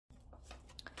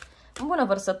Bună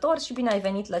vărsător și bine ai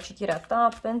venit la citirea ta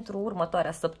pentru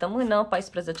următoarea săptămână,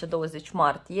 14-20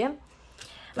 martie.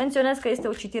 Menționez că este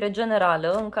o citire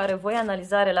generală în care voi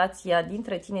analiza relația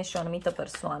dintre tine și o anumită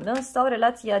persoană sau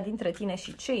relația dintre tine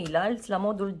și ceilalți la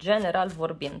modul general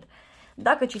vorbind.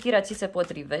 Dacă citirea ți se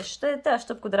potrivește, te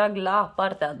aștept cu drag la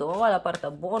partea a doua, la partea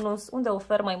bonus, unde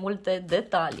ofer mai multe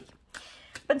detalii.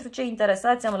 Pentru cei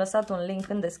interesați am lăsat un link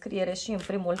în descriere și în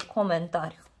primul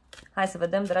comentariu. Hai să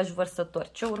vedem, dragi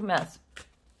vărsători, ce urmează.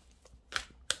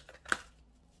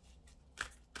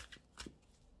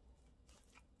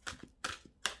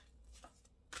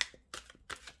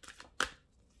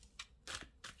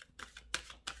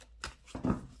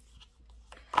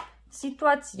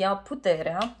 Situația,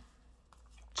 puterea,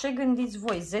 ce gândiți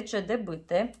voi, 10 de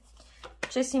bâte,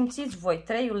 ce simțiți voi,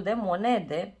 3-ul de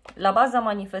monede, la baza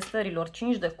manifestărilor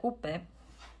 5 de cupe,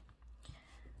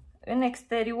 în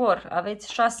exterior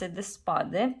aveți 6 de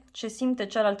spade, ce simte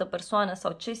cealaltă persoană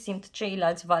sau ce simt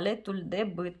ceilalți, valetul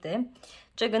de bâte,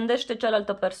 ce gândește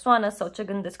cealaltă persoană sau ce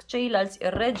gândesc ceilalți,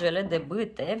 regele de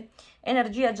bâte,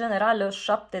 energia generală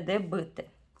 7 de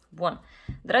bâte. Bun,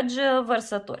 dragi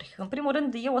vărsători, în primul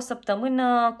rând e o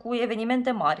săptămână cu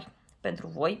evenimente mari pentru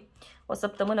voi, o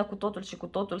săptămână cu totul și cu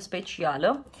totul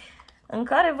specială, în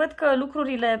care văd că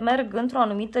lucrurile merg într-o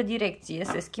anumită direcție,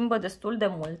 se schimbă destul de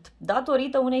mult,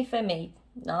 datorită unei femei,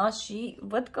 da? Și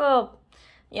văd că,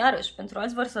 iarăși, pentru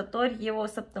alți vărsători e o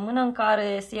săptămână în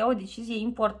care se ia o decizie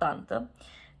importantă,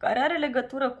 care are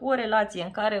legătură cu o relație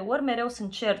în care ori mereu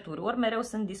sunt certuri, ori mereu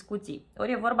sunt discuții,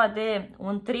 ori e vorba de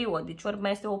un trio, deci ori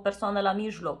mai este o persoană la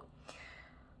mijloc.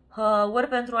 Ori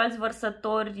pentru alți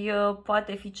vărsători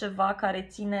poate fi ceva care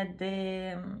ține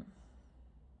de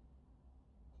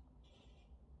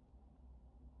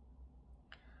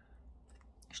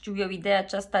ideea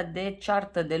aceasta de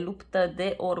ceartă, de luptă,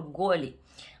 de orgolii.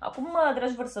 Acum,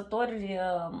 dragi vărsători,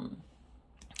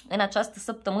 în această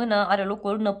săptămână are loc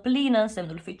o lună plină în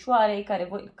semnul Fecioarei,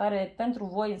 care pentru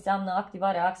voi înseamnă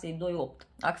activarea axei 2-8,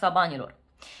 axa banilor.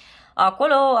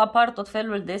 Acolo apar tot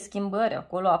felul de schimbări,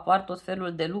 acolo apar tot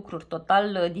felul de lucruri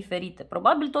total diferite.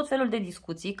 Probabil tot felul de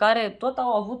discuții care tot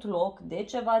au avut loc de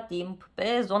ceva timp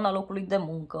pe zona locului de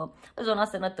muncă, pe zona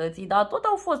sănătății, dar tot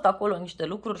au fost acolo niște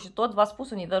lucruri și tot v-a spus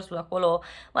universul acolo,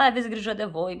 mai aveți grijă de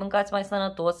voi, mâncați mai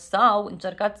sănătos sau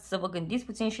încercați să vă gândiți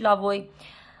puțin și la voi.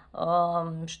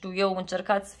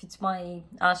 Încercați să fiți mai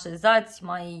așezați,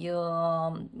 mai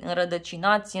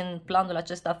înrădăcinați în planul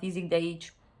acesta fizic de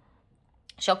aici.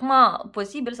 Și acum,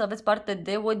 posibil să aveți parte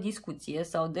de o discuție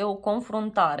sau de o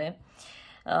confruntare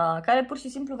care pur și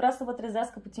simplu vrea să vă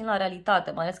trezească puțin la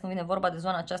realitate, mai ales când vine vorba de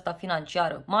zona aceasta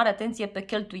financiară. Mare atenție pe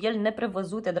cheltuieli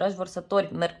neprevăzute, dragi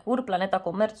vărsători. Mercur, planeta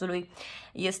comerțului,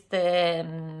 este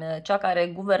cea care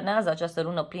guvernează această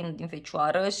lună plină din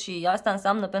Fecioară și asta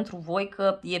înseamnă pentru voi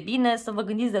că e bine să vă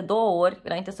gândiți de 2 ori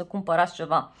înainte să cumpărați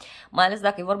ceva. Mai ales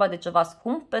dacă e vorba de ceva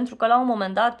scump, pentru că la un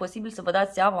moment dat posibil să vă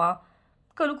dați seama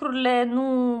că lucrurile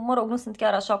nu sunt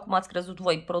chiar așa cum ați crezut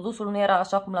voi. Produsul nu era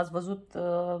așa cum l-ați văzut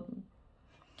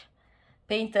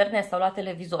pe internet sau la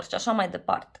televizor și așa mai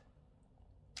departe.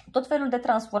 Tot felul de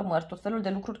transformări, tot felul de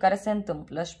lucruri care se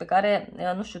întâmplă și pe care,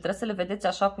 trebuie să le vedeți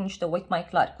așa cu niște ochi mai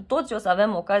clari. Cu toții o să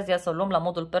avem ocazia să luăm la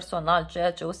modul personal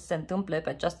ceea ce o să se întâmple pe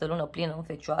această lună plină în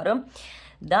Fecioară,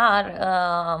 dar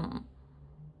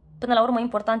până la urmă,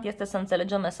 important este să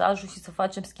înțelegem mesajul și să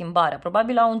facem schimbarea.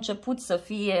 Probabil au început să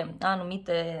fie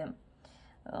anumite,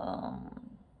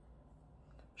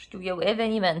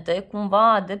 evenimente,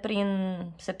 cumva de prin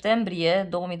septembrie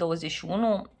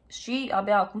 2021 și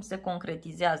abia acum se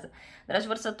concretizează. Dragi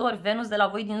vărsători, Venus de la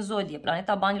voi din zodie,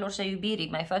 planeta banilor și a iubirii,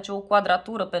 mai face o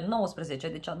quadratură pe 19,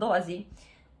 deci a doua zi,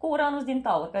 cu Uranus din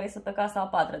Taur, care este pe casa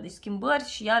a 4-a. Deci schimbări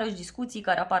și iarăși discuții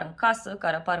care apar în casă,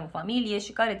 care apar în familie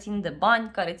și care țin de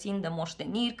bani, care țin de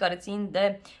moșteniri, care țin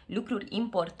de lucruri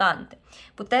importante.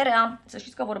 Puterea, să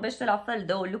știți că vorbește la fel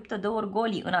de o luptă de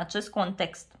orgolii în acest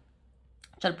context.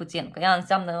 Cel puțin, că ea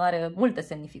are multe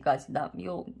semnificații, dar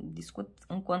eu discut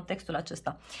în contextul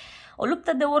acesta. O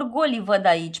luptă de orgolii văd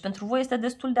aici, pentru voi este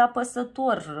destul de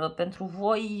apăsător, pentru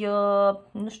voi,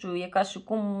 e ca și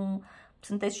cum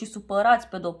sunteți și supărați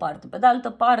pe de-o parte. Pe de altă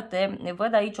parte,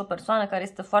 văd aici o persoană care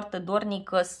este foarte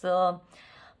dornică să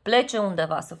plece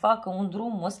undeva, să facă un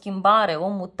drum, o schimbare, o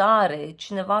mutare,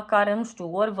 cineva care,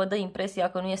 ori vă dă impresia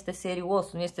că nu este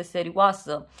serios, nu este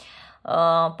serioasă.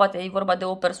 Poate e vorba de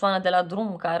o persoană de la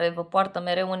drum care vă poartă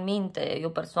mereu în minte, e o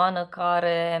persoană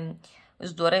care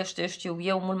își dorește,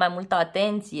 mult mai multă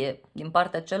atenție din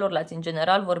partea celorlalți, în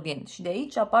general vorbind. Și de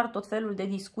aici apar tot felul de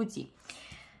discuții.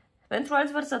 Pentru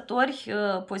alți vărsători,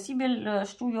 posibil,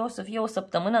 știu eu, să fie o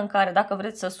săptămână în care, dacă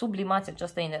vreți să sublimați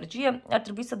această energie, ar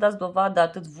trebui să dați dovadă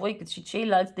atât voi cât și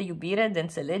ceilalți de iubire, de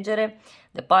înțelegere,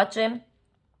 de pace,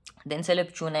 de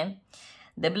înțelepciune,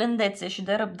 de blândețe și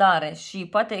de răbdare și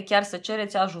poate chiar să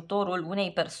cereți ajutorul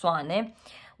unei persoane,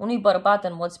 unui bărbat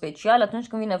în mod special, atunci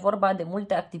când vine vorba de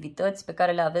multe activități pe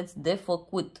care le aveți de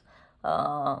făcut.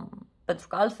 Pentru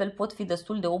că altfel pot fi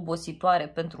destul de obositoare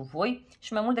pentru voi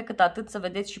și mai mult decât atât să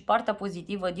vedeți și partea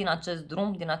pozitivă din acest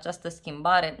drum, din această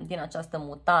schimbare, din această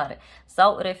mutare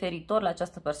sau referitor la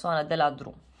această persoană de la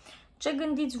drum. Ce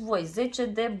gândiți voi? 10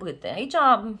 de bâte. Aici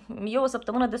e o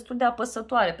săptămână destul de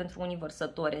apăsătoare pentru unii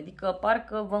vărsători, adică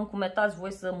parcă vă încumetați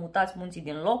voi să mutați munții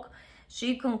din loc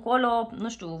și când colo, nu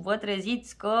știu, vă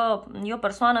treziți că e o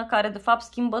persoană care de fapt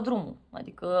schimbă drumul,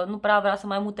 adică nu prea vrea să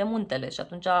mai mute muntele și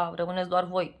atunci rămâneți doar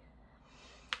voi.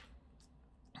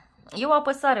 E o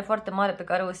apăsare foarte mare pe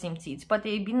care o simțiți. Poate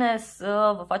e bine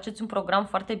să vă faceți un program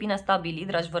foarte bine stabilit,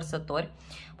 dragi vărsători.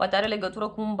 Poate are legătură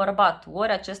cu un bărbat.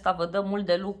 Ori acesta vă dă mult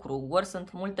de lucru, ori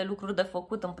sunt multe lucruri de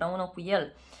făcut împreună cu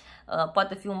el.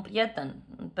 Poate fi un prieten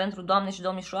pentru doamne și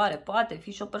domnișoare. Poate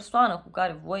fi și o persoană cu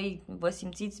care voi vă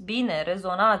simțiți bine,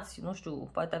 rezonați, nu știu,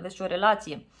 poate aveți și o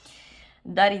relație.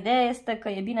 Dar ideea este că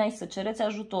e bine aici să cereți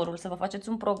ajutorul, să vă faceți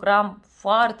un program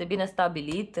foarte bine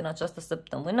stabilit în această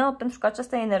săptămână, pentru că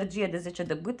această energie de 10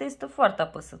 de bâte este foarte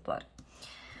apăsătoare.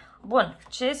 Bun,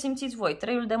 ce simțiți voi?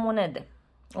 3-ul de monede.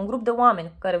 Un grup de oameni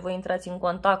cu care voi intrați în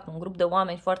contact, un grup de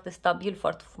oameni foarte stabil,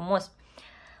 foarte frumos.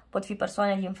 Pot fi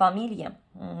persoane din familie.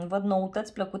 Văd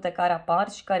noutăți plăcute care apar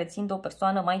și care țin de o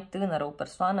persoană mai tânără, o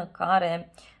persoană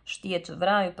care știe ce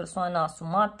vrea, o persoană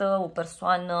asumată, o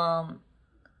persoană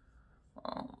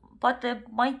poate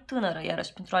mai tânără,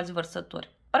 iarăși, pentru alți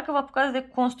vărsători. Parcă vă apucați de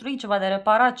construit ceva, de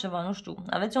reparat ceva, nu știu.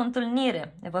 Aveți o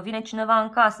întâlnire, vă vine cineva în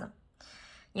casă.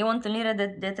 E o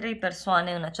întâlnire de 3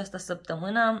 persoane în această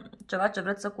săptămână, ceva ce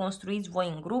vreți să construiți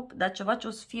voi în grup, dar ceva ce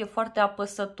o să fie foarte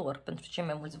apăsător pentru cei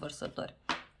mai mulți vărsători.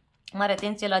 Mare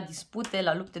atenție la dispute,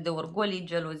 la lupte de orgolii,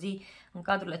 gelozii în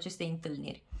cadrul acestei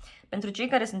întâlniri. Pentru cei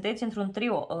care sunteți într-un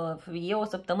trio, e o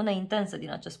săptămână intensă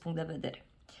din acest punct de vedere.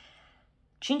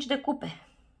 5 de cupe,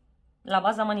 la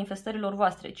baza manifestărilor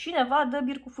voastre. Cineva dă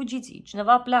bir cu fugiții,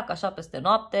 cineva pleacă așa peste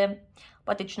noapte,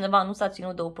 poate cineva nu s-a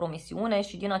ținut de o promisiune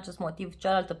și din acest motiv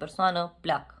cealaltă persoană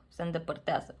pleacă, se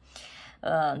îndepărtează.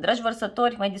 Dragi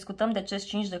vărsători, mai discutăm de acest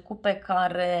 5 de cupe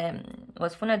care vă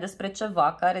spune despre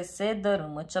ceva care se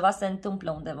dărâmă, ceva se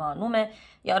întâmplă undeva anume,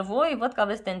 iar voi văd că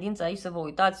aveți tendința aici să vă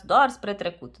uitați doar spre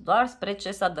trecut, doar spre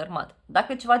ce s-a dărâmat.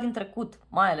 Dacă ceva din trecut,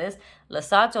 mai ales,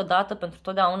 lăsați odată pentru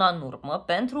totdeauna în urmă,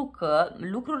 pentru că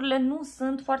lucrurile nu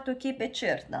sunt foarte ok pe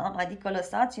cer, da? Adică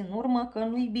lăsați în urmă că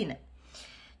nu-i bine.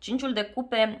 5-ul de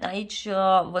cupe aici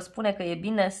vă spune că e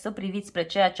bine să priviți spre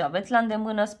ceea ce aveți la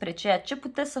îndemână, spre ceea ce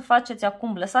puteți să faceți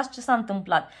acum. Lăsați ce s-a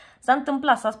întâmplat. S-a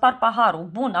întâmplat, s-a spart paharul.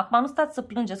 Bun, acum nu stați să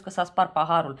plângeți că s-a spart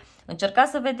paharul.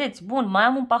 Încercați să vedeți. Bun, mai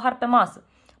am un pahar pe masă.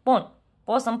 Bun,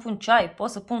 pot să-mi pun ceai, pot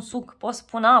să pun suc, pot să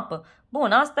pun apă.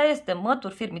 Bun, asta este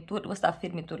mături,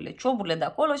 firmiturile, cioburile de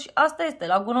acolo și asta este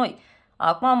la gunoi.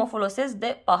 Acum mă folosesc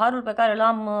de paharul pe care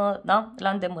l-am la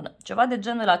îndemână. Ceva de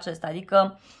genul acesta,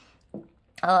 adică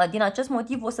din acest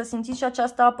motiv o să simțiți și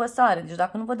această apăsare. Deci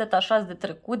dacă nu vă detașați de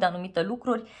trecut, de anumite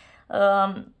lucruri,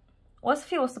 o să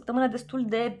fie o săptămână destul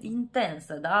de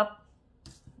intensă, da?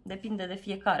 Depinde de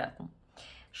fiecare acum.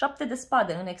 7 de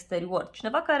spade în exterior.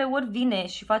 Cineva care ori vine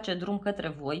și face drum către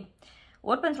voi,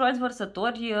 ori pentru alți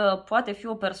vărsători poate fi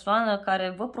o persoană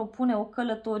care vă propune o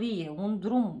călătorie, un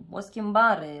drum, o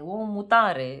schimbare, o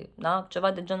mutare, da?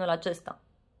 Ceva de genul acesta.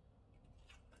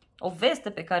 O veste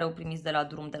pe care o primiți de la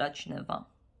drum, de la cineva.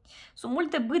 Sunt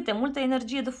multe bâte, multă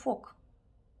energie de foc.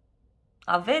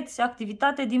 Aveți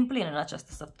activitate din plin în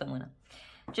această săptămână.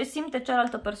 Ce simte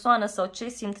cealaltă persoană sau ce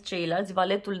simt ceilalți,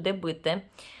 valetul de bâte,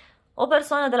 o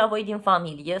persoană de la voi din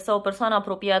familie sau o persoană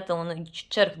apropiată unui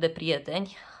cerc de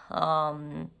prieteni,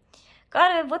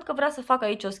 care văd că vrea să facă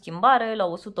aici o schimbare la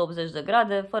 180 de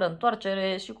grade, fără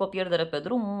întoarcere și cu o pierdere pe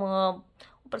drum.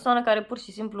 O persoană care pur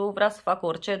și simplu vrea să facă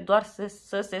orice, doar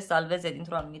să se salveze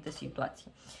dintr-o anumită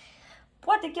situație.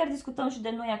 Poate chiar discutăm și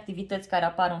de noi activități care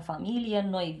apar în familie,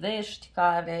 noi vești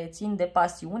care țin de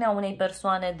pasiunea unei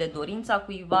persoane, de dorința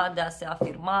cuiva de a se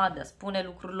afirma, de a spune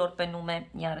lucrurilor pe nume,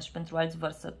 iarăși pentru alți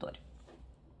vărsători.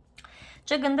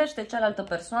 Ce gândește cealaltă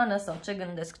persoană sau ce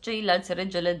gândesc ceilalți,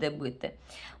 regele de bâte.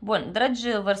 Bun,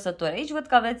 dragi vărsători, aici văd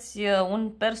că aveți un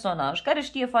personaj care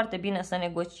știe foarte bine să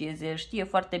negocieze, știe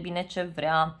foarte bine ce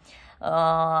vrea.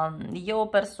 E o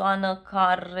persoană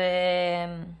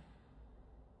care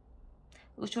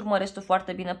își urmărește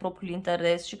foarte bine propriul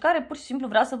interes și care pur și simplu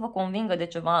vrea să vă convingă de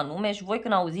ceva anume și voi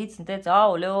când auziți sunteți,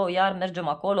 aoleo, iar mergem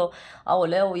acolo,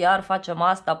 aoleo, iar facem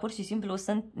asta, pur și simplu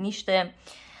sunt niște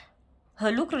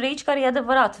lucruri aici care e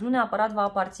adevărat, nu neapărat vă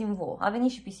aparțin vouă. A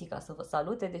venit și pisica să vă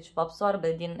salute, deci vă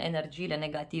absorbe din energiile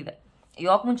negative.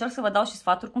 Eu acum încerc să vă dau și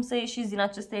sfaturi cum să ieșiți din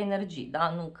aceste energii, da?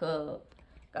 Nu că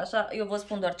așa, eu vă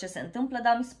spun doar ce se întâmplă,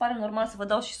 dar mi se pare normal să vă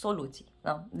dau și soluții.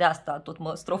 Da? De asta tot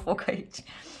mă strofoc aici.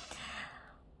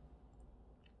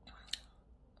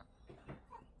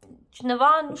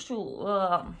 Cineva, nu știu,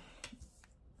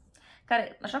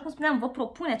 care, așa cum spuneam, vă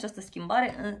propune această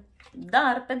schimbare,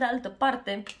 dar, pe de altă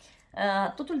parte,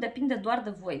 totul depinde doar de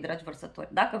voi, dragi vărsători.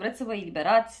 Dacă vreți să vă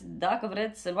eliberați, dacă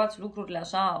vreți să luați lucrurile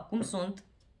așa cum sunt,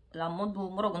 la modul,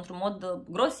 mă rog, într-un mod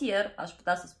grosier, aș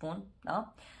putea să spun,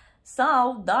 da?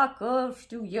 Sau dacă,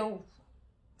 știu eu,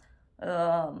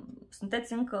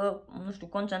 sunteți încă, nu știu,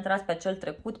 concentrați pe acel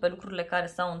trecut, pe lucrurile care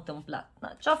s-au întâmplat. Da?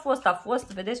 Ce a fost, a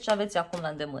fost, vedeți ce aveți acum la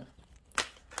îndemână.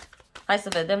 Hai să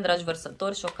vedem, dragi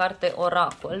vărsători, și o carte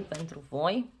oracol pentru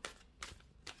voi.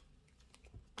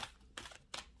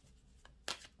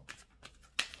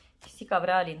 Pisica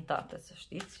vrea alintată, să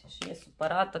știți, și e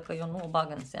supărată că eu nu o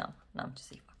bag în seamă. N-am ce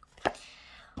să-i fac.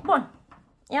 Bun.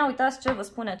 Ia uitați ce vă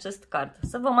spune acest card.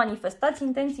 Să vă manifestați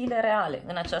intențiile reale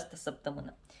în această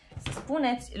săptămână. Să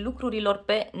spuneți lucrurilor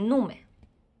pe nume.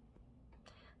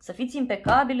 Să fiți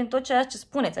impecabili în tot ceea ce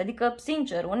spuneți. Adică,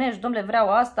 sincer, onești, domnule, vreau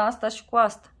asta, asta și cu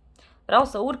asta. Vreau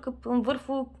să urc în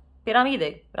vârful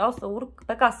piramidei. Vreau să urc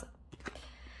pe casă.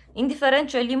 Indiferent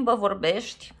ce limbă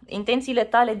vorbești, intențiile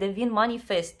tale devin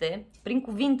manifeste prin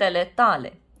cuvintele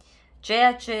tale.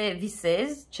 Ceea ce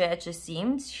visezi, ceea ce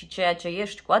simți și ceea ce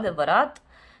ești cu adevărat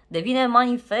devine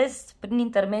manifest prin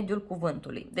intermediul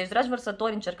cuvântului. Deci, dragi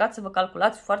vărsători, încercați să vă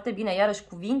calculați foarte bine iarăși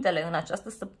cuvintele în această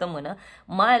săptămână,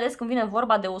 mai ales când vine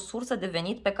vorba de o sursă de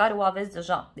venit pe care o aveți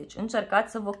deja. Deci,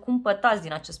 încercați să vă cumpătați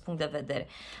din acest punct de vedere.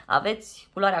 Aveți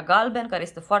culoarea galben, care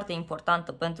este foarte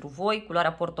importantă pentru voi,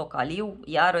 culoarea portocaliu,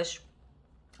 iarăși,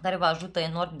 care vă ajută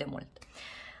enorm de mult.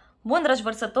 Bun, dragi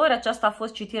vărsători, aceasta a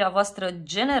fost citirea voastră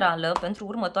generală pentru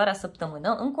următoarea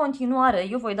săptămână. În continuare,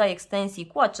 eu voi da extensii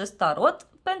cu acest tarot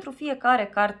pentru fiecare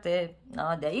carte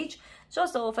de aici și o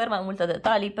să ofer mai multe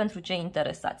detalii pentru cei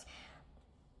interesați.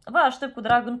 Vă aștept cu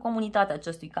drag în comunitatea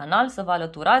acestui canal să vă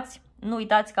alăturați. Nu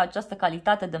uitați că această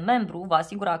calitate de membru vă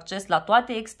asigură acces la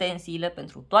toate extensiile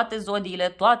pentru toate zodiile,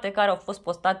 toate care au fost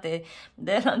postate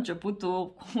de la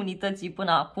începutul comunității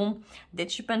până acum.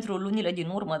 Deci și pentru lunile din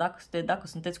urmă, dacă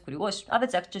sunteți curioși,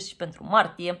 aveți acces și pentru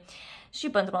martie, și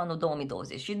pentru anul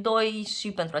 2022,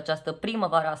 și pentru această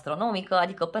primăvară astronomică,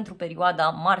 adică pentru perioada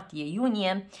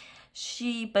martie-iunie,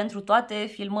 și pentru toate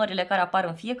filmările care apar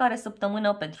în fiecare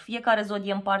săptămână, pentru fiecare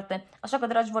zodie în parte. Așa că,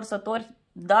 dragi vărsători,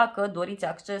 dacă doriți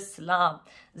acces la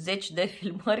zeci de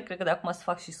filmări, cred că de acum să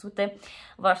fac și sute,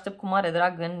 vă aștept cu mare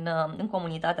drag în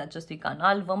comunitatea acestui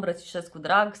canal. Vă îmbrățișez cu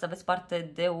drag, să aveți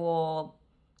parte de o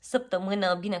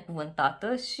săptămână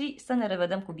binecuvântată și să ne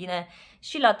revedem cu bine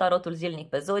și la tarotul zilnic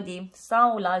pe zodii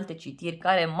sau la alte citiri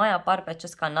care mai apar pe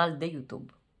acest canal de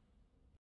YouTube.